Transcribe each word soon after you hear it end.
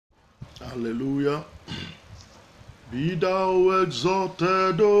Hallelujah. Be thou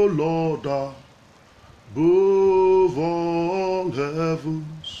exalted, O Lord, above all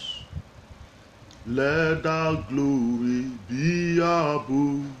heavens. Let thy glory be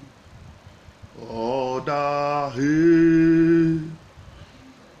above all the heavens.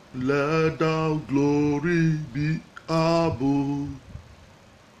 Let thy glory be above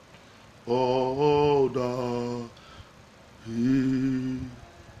all the heavens.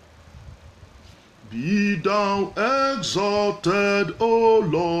 Be thou exalted, O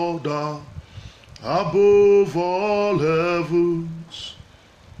Lord, above all heavens.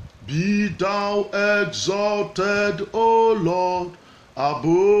 Be thou exalted, O Lord,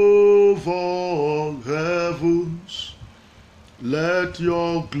 above all heavens. Let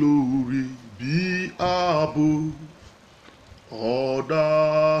your glory be above all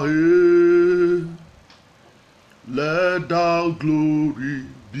the heavens. Let thy glory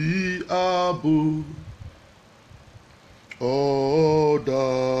be above all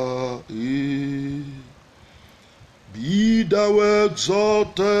the earth. Be thou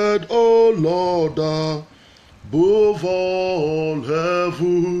exalted, O Lord, above all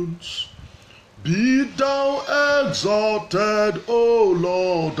heavens. Be thou exalted, O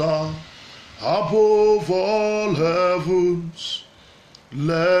Lord, above all heavens.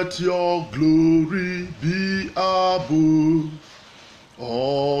 Let your glory be above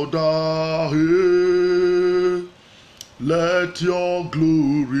all the earth. Let your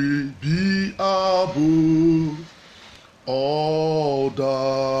glory be above all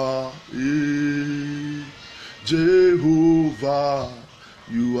the earth. Jehovah,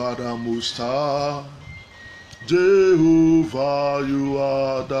 you are the most high. Jehovah, you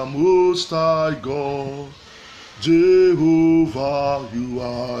are the most high God. Jehovah, you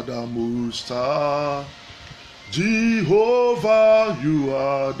are the most high. Jehovah, you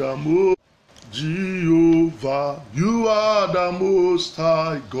are the most. Jehovah, you are the most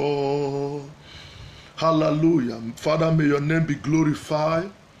high God. Hallelujah. Father, may your name be glorified.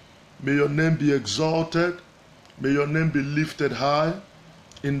 May your name be exalted. May your name be lifted high.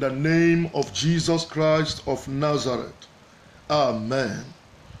 In the name of Jesus Christ of Nazareth. Amen.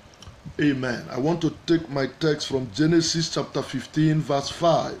 Amen. I want to take my text from Genesis chapter 15 verse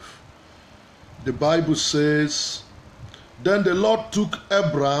 5. The Bible says, Then the Lord took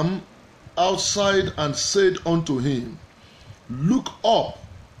Abram outside and said unto him, Look up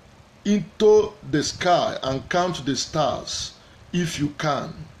into the sky and count the stars, if you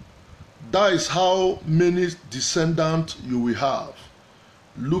can. That is how many descendants you will have.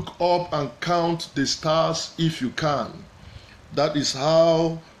 Look up and count the stars if you can. That is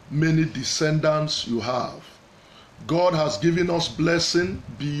how many descendants you have. God has given us blessing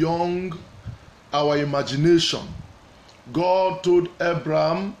beyond our imagination. God told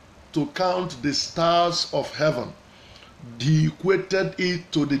Abraham to count the stars of heaven. He equated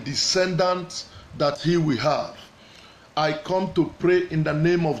it to the descendants that he will have. I come to pray in the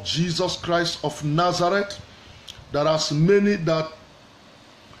name of Jesus Christ of Nazareth, that as many that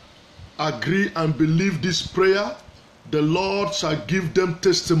agree and believe this prayer, the Lord shall give them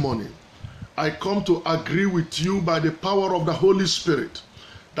testimony. I come to agree with you by the power of the Holy Spirit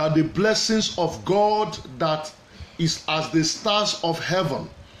that the blessings of God that is as the stars of heaven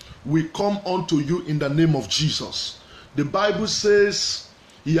will come unto you in the name of Jesus. The Bible says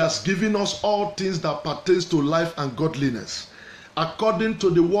he has given us all things that pertains to life and godliness. According to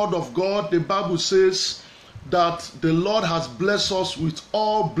the word of God, the Bible says that the Lord has blessed us with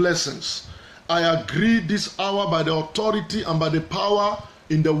all blessings. I agree this hour by the authority and by the power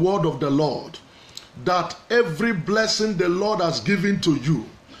in the word of the Lord, that every blessing the Lord has given to you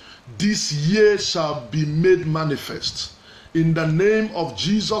this year shall be made manifest. In the name of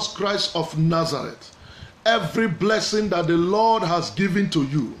Jesus Christ of Nazareth, every blessing that the Lord has given to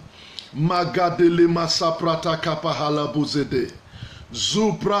you, Magadele masaprata kapahala buzede,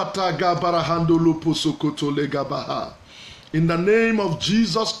 Zuprata gabarahandulu pusukoto legabaha. In the name of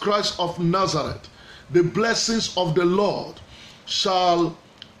Jesus Christ of Nazareth, the blessings of the Lord shall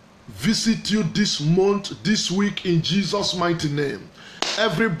visit you this month, this week, in Jesus' mighty name.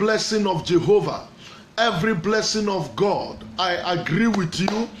 Every blessing of Jehovah, every blessing of God, I agree with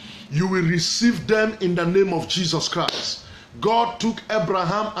you. You will receive them in the name of Jesus Christ. God took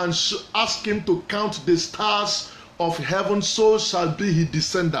Abraham and asked him to count the stars of heaven, so shall be his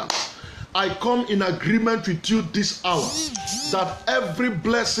descendants. I come in agreement with you this hour that every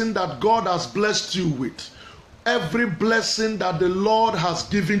blessing that God has blessed you with, every blessing that the Lord has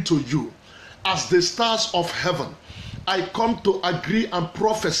given to you as the stars of heaven, I come to agree and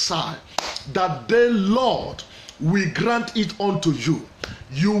prophesy that the Lord we grant it unto you.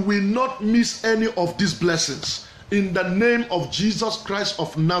 You will not miss any of these blessings. In the name of Jesus Christ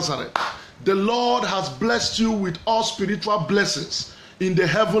of Nazareth, the Lord has blessed you with all spiritual blessings in the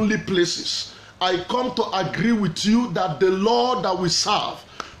heavenly places. I come to agree with you that the Lord that we serve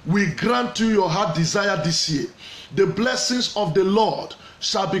will grant you your heart desire this year. The blessings of the Lord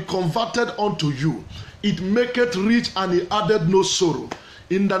shall be converted unto you. It maketh rich, and he added no sorrow.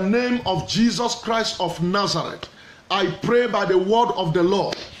 In the name of Jesus Christ of Nazareth, I pray by the word of the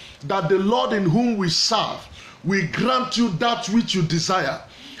Lord that the Lord in whom we serve will grant you that which you desire,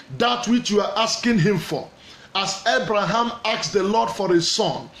 that which you are asking him for. As Abraham asked the Lord for a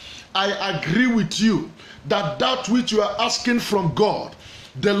son, I agree with you that that which you are asking from God,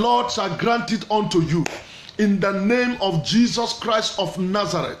 the Lord shall grant it unto you. In the name of Jesus Christ of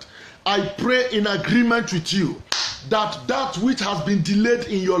Nazareth, I pray in agreement with you that that which has been delayed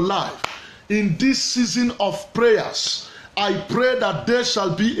in your life, in this season of prayers, I pray that there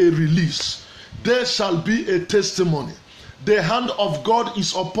shall be a release. There shall be a testimony. The hand of God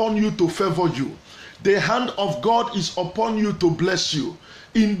is upon you to favor you. The hand of God is upon you to bless you.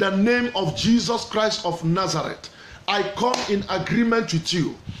 In the name of Jesus Christ of Nazareth, I come in agreement with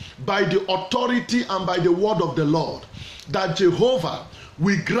you by the authority and by the word of the Lord that Jehovah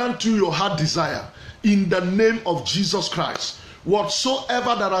will grant you your heart desire in the name of Jesus Christ.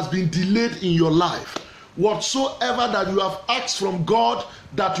 Whatsoever that has been delayed in your life, whatsoever that you have asked from God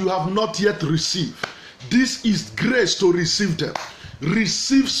that you have not yet received, this is grace to receive them.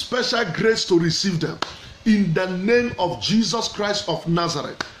 Receive special grace to receive them. In the name of Jesus Christ of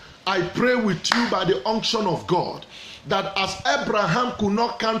Nazareth, I pray with you by the unction of God that as Abraham could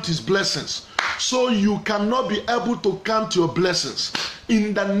not count his blessings, so you cannot be able to count your blessings.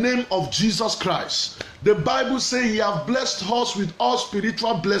 In the name of Jesus Christ, the Bible says he has blessed us with all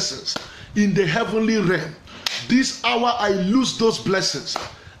spiritual blessings in the heavenly realm. This hour I lose those blessings.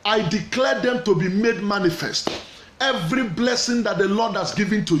 I declare them to be made manifest. Every blessing that the Lord has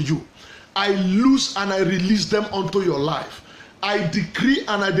given to you, I lose and I release them unto your life. I decree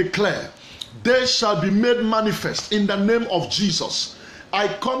and I declare they shall be made manifest in the name of Jesus. I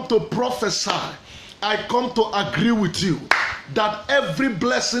come to prophesy. I come to agree with you that every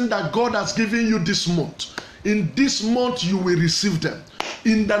blessing that God has given you this month, in this month you will receive them.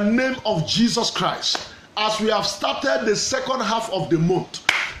 In the name of Jesus Christ, as we have started the second half of the month,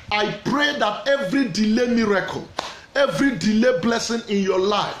 I pray that every delay miracle, every delay blessing in your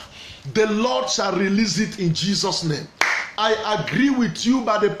life, the Lord shall release it in Jesus' name. I agree with you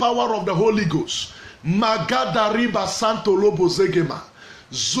by the power of the Holy Ghost. Magadariba Santo Lobo Zegema.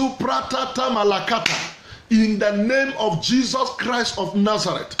 Zupratata Malakata. In the name of Jesus Christ of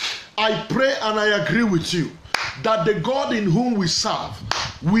Nazareth, I pray and I agree with you that the God in whom we serve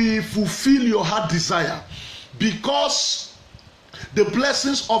will fulfill your heart desire, because the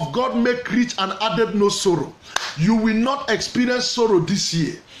blessings of God make rich and added no sorrow. You will not experience sorrow this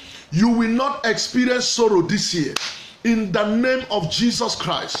year. You will not experience sorrow this year. In the name of Jesus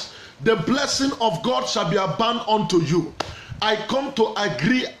Christ, the blessing of God shall be abound unto you. I come to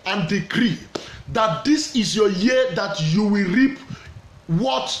agree and decree that this is your year that you will reap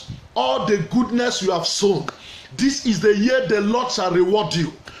what all the goodness you have sown. This is the year the Lord shall reward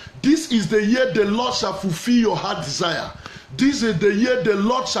you. This is the year the Lord shall fulfill your heart desire. This is the year the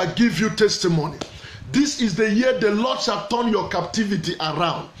Lord shall give you testimony. This is the year the Lord shall turn your captivity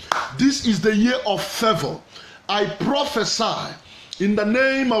around. This is the year of favor. I prophesy in the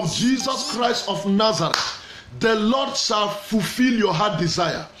name of Jesus Christ of Nazareth, the Lord shall fulfill your heart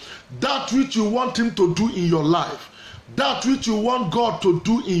desire. That which you want him to do in your life, that which you want God to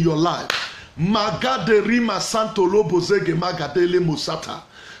do in your life. Magaderima Santo Lobo Zege Magadele Musata.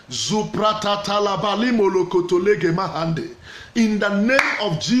 Zuprata Talabali Molokotolege Mahande. In the name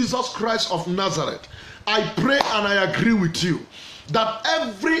of Jesus Christ of Nazareth, I pray and I agree with you that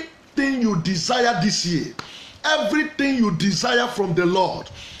everything you desire this year, everything you desire from the Lord,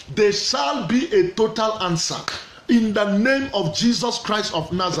 there shall be a total answer in the name of Jesus Christ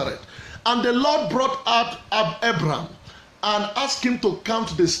of Nazareth. And the Lord brought out Abraham and asked him to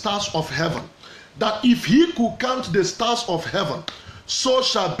count the stars of heaven, that if he could count the stars of heaven, so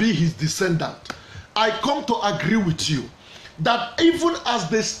shall be his descendant. I come to agree with you that even as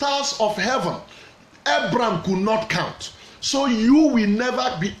the stars of heaven, Abraham could not count, so you will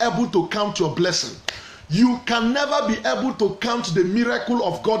never be able to count your blessing. You can never be able to count the miracle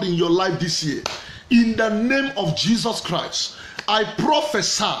of God in your life this year. In the name of Jesus Christ, I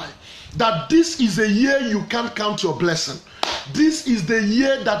prophesy that this is a year you can't count your blessing. This is the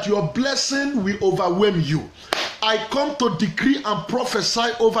year that your blessing will overwhelm you. I come to decree and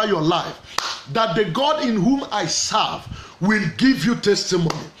prophesy over your life that the God in whom I serve will give you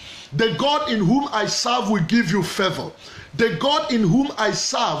testimony. The God in whom I serve will give you favor. The God in whom I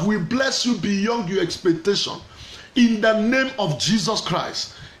serve will bless you beyond your expectation. In the name of Jesus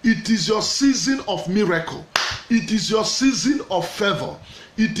Christ, it is your season of miracle. It is your season of favor.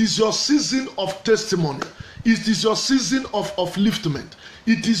 It is your season of testimony. It is your season of upliftment.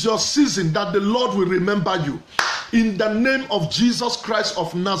 It is your season that the Lord will remember you. In the name of Jesus Christ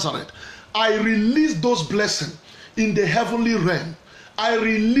of Nazareth, I release those blessings in the heavenly realm. I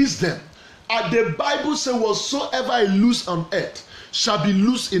release them. The Bible says, whatsoever I loose on earth shall be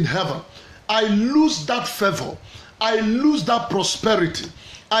loosed in heaven. I lose that favor. I lose that prosperity.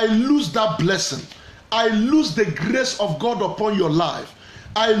 I lose that blessing. I lose the grace of God upon your life.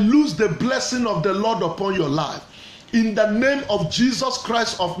 I lose the blessing of the Lord upon your life. In the name of Jesus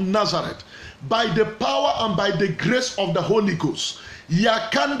Christ of Nazareth, by the power and by the grace of the Holy Ghost.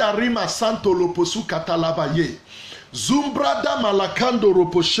 Yakanda rima santo loposu katalabaye. Zumbrada malakando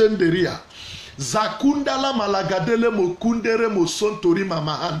roposhenderia. Zakundala malagadele mokundere mosontori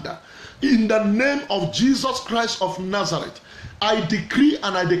mamahanda. In the name of Jesus Christ of Nazareth, I decree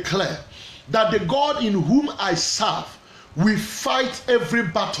and I declare that the God in whom I serve will fight every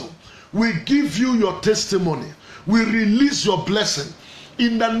battle, will give you your testimony, will release your blessing.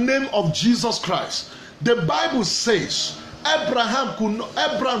 In the name of Jesus Christ. The Bible says Abraham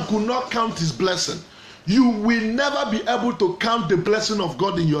could not count his blessing. You will never be able to count the blessing of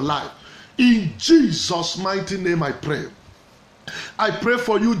God in your life. In Jesus' mighty name I pray. I pray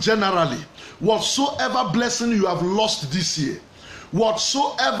for you generally. Whatsoever blessing you have lost this year,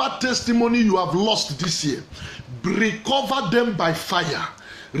 whatsoever testimony you have lost this year, recover them by fire.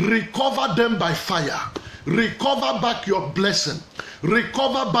 Recover them by fire. Recover back your blessing.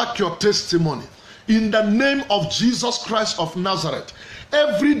 Recover back your testimony. In the name of Jesus Christ of Nazareth,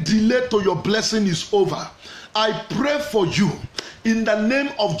 every delay to your blessing is over. I pray for you in the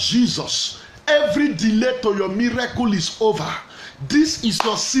name of Jesus. Every delay to your miracle is over. This is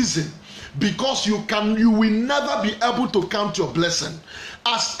your season, because you will never be able to count your blessing.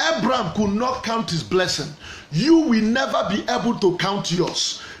 As Abraham could not count his blessing, you will never be able to count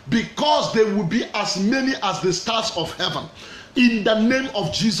yours, because they will be as many as the stars of heaven. In the name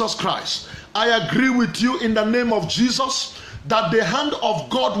of Jesus Christ, I agree with you in the name of Jesus that the hand of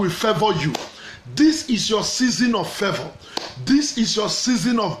God will favor you. This is your season of favor. This is your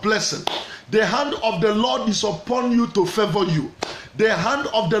season of blessing. The hand of the Lord is upon you to favor you. The hand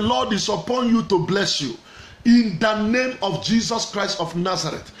of the Lord is upon you to bless you. In the name of Jesus Christ of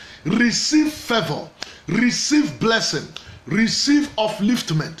Nazareth, receive favor, receive blessing, receive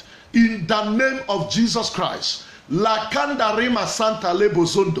upliftment. In the name of Jesus Christ. La kanda rima santa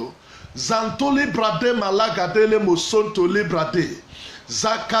lebozondo. Zantole brade malagadele mosonto lebrade.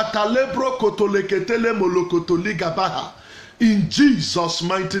 Zakatalebro kotoleketele molokotoli gabaha. In Jesus'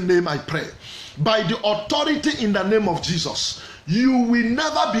 mighty name I pray. By the authority in the name of Jesus, you will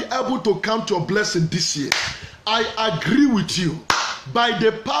never be able to count your blessing this year. I agree with you. By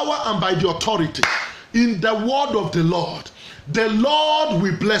the power and by the authority in the word of the Lord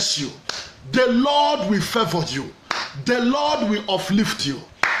will bless you. The Lord will favor you. The Lord will uplift you.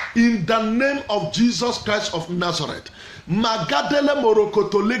 In the name of Jesus Christ of Nazareth. Magadele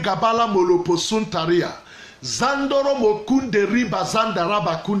morokotole gabala moloposuntaria. Zandoro mokunderi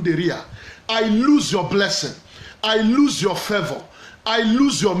bazandaraba kunderia. I lose your blessing. I lose your favor. I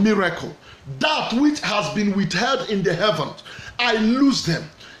lose your miracle. That which has been withheld in the heavens, I lose them.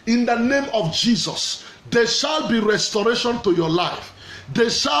 In the name of Jesus, there shall be restoration to your life. There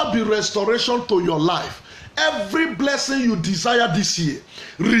shall be restoration to your life. Every blessing you desire this year,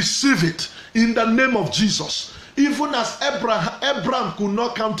 receive it in the name of Jesus. Even as Abraham could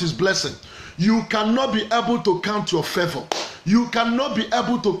not count his blessing, you cannot be able to count your favor. You cannot be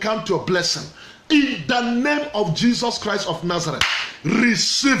able to count your blessing. In the name of Jesus Christ of Nazareth,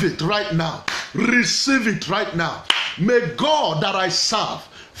 receive it right now. Receive it right now. May God that I serve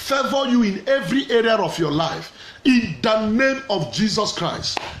favor you in every area of your life. In the name of Jesus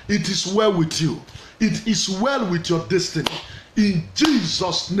Christ, it is well with you. It is well with your destiny. In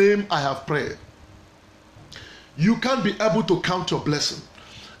Jesus' name I have prayed. You can't be able to count your blessing.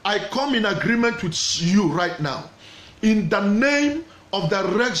 I come in agreement with you right now. In the name of the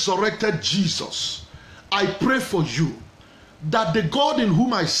resurrected Jesus, I pray for you that the God in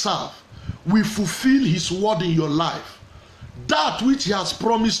whom I serve will fulfill his word in your life. That which he has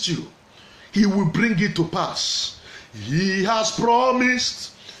promised you, he will bring it to pass. He has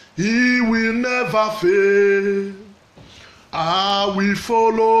promised he will never fail. I will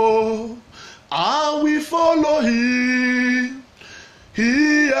follow him.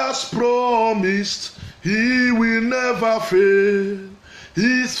 He has promised he will never fail.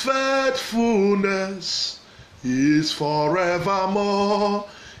 His faithfulness is forevermore.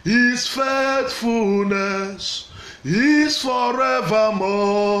 His faithfulness is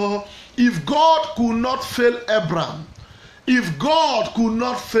forevermore. If God could not fail Abraham, if God could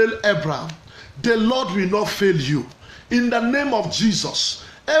not fail Abraham, the Lord will not fail you. In the name of Jesus,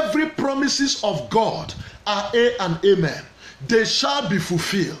 every promises of God are A and amen. They shall be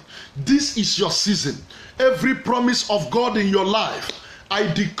fulfilled. This is your season. Every promise of God in your life,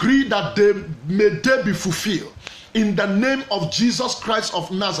 I decree that they be fulfilled. In the name of Jesus Christ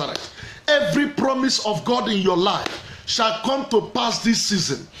of Nazareth, every promise of God in your life shall come to pass this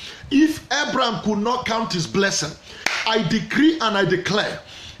season. If Abraham could not count his blessing, I decree and I declare,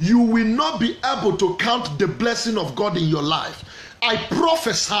 you will not be able to count the blessing of God in your life. I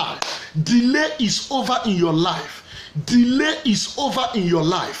prophesy, delay is over in your life. Delay is over in your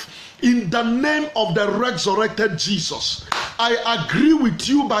life. In the name of the resurrected Jesus, I agree with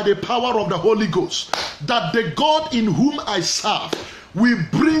you by the power of the Holy Ghost that the God in whom I serve will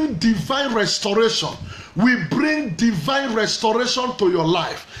bring divine restoration. Will bring divine restoration to your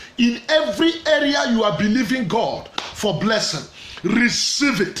life. In every area you are believing God for blessing,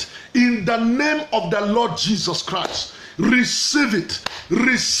 receive it in the name of the Lord Jesus Christ. Receive it,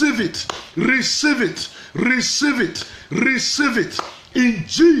 receive it, receive it, receive it, receive it. In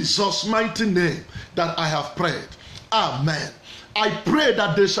Jesus' mighty name that I have prayed. Amen. I pray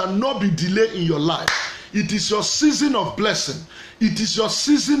that there shall not be delay in your life. It is your season of blessing. It is your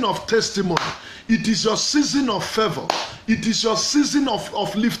season of testimony. It is your season of favor. It is your season of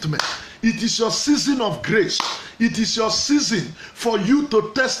upliftment. It is your season of grace. It is your season for you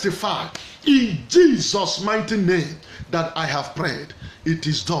to testify. In Jesus' mighty name that I have prayed. It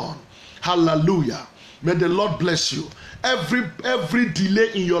is done. Hallelujah. May the Lord bless you. Every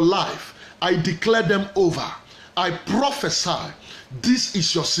delay in your life, I declare them over. I prophesy, this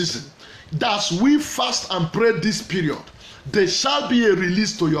is your season. As we fast and pray this period, there shall be a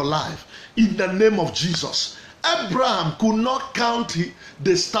release to your life in the name of Jesus. Abraham could not count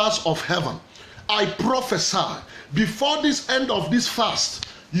the stars of heaven. I prophesy, before this end of this fast,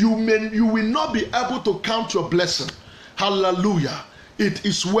 you will not be able to count your blessing. Hallelujah. It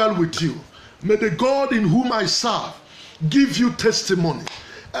is well with you. May the God in whom I serve give you testimony.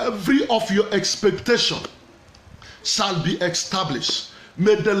 Every of your expectation shall be established.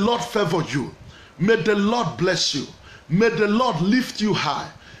 May the Lord favor you. May the Lord bless you. May the Lord lift you high.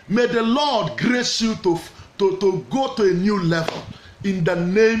 May the Lord grace you to go to a new level in the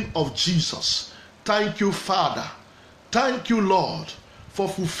name of Jesus. Thank you, Father. Thank you, Lord, for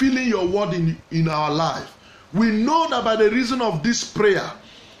fulfilling your word in our life. We know that by the reason of this prayer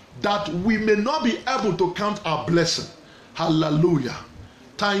that we may not be able to count our blessing. Hallelujah.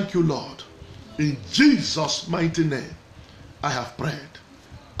 Thank you, Lord. In Jesus' mighty name, I have prayed.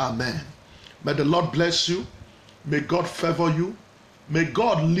 Amen. May the Lord bless you. May God favor you. May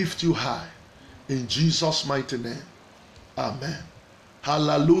God lift you high. In Jesus' mighty name. Amen.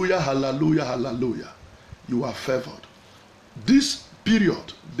 Hallelujah, hallelujah, hallelujah. You are favored. This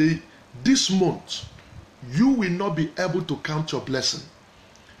period, this month, you will not be able to count your blessing.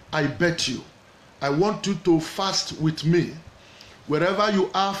 I bet you. I want you to fast with me. Wherever you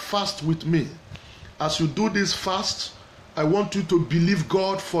are, fast with me. As you do this fast, I want you to believe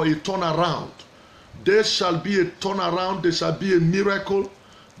God for a turnaround. There shall be a turnaround. There shall be a miracle.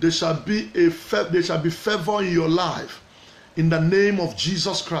 There shall be favor in your life. In the name of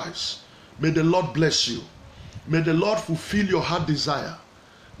Jesus Christ, may the Lord bless you. May the Lord fulfill your heart desire.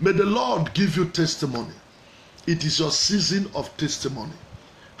 May the Lord give you testimony. It is your season of testimony.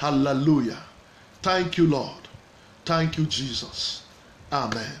 Hallelujah. Thank you, Lord. Thank you, Jesus.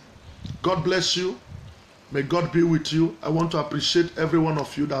 Amen. God bless you. May God be with you. I want to appreciate every one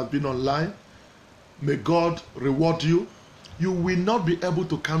of you that have been online. May God reward you. You will not be able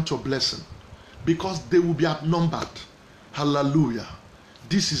to count your blessing because they will be outnumbered. Hallelujah.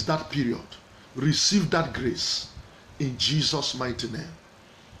 This is that period. Receive that grace in Jesus' mighty name.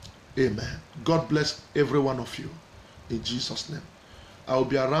 Amen. God bless every one of you in Jesus' name. I will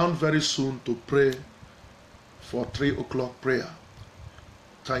be around very soon to pray for 3 o'clock prayer.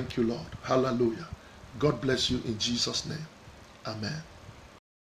 Thank you, Lord. Hallelujah. God bless you in Jesus' name. Amen.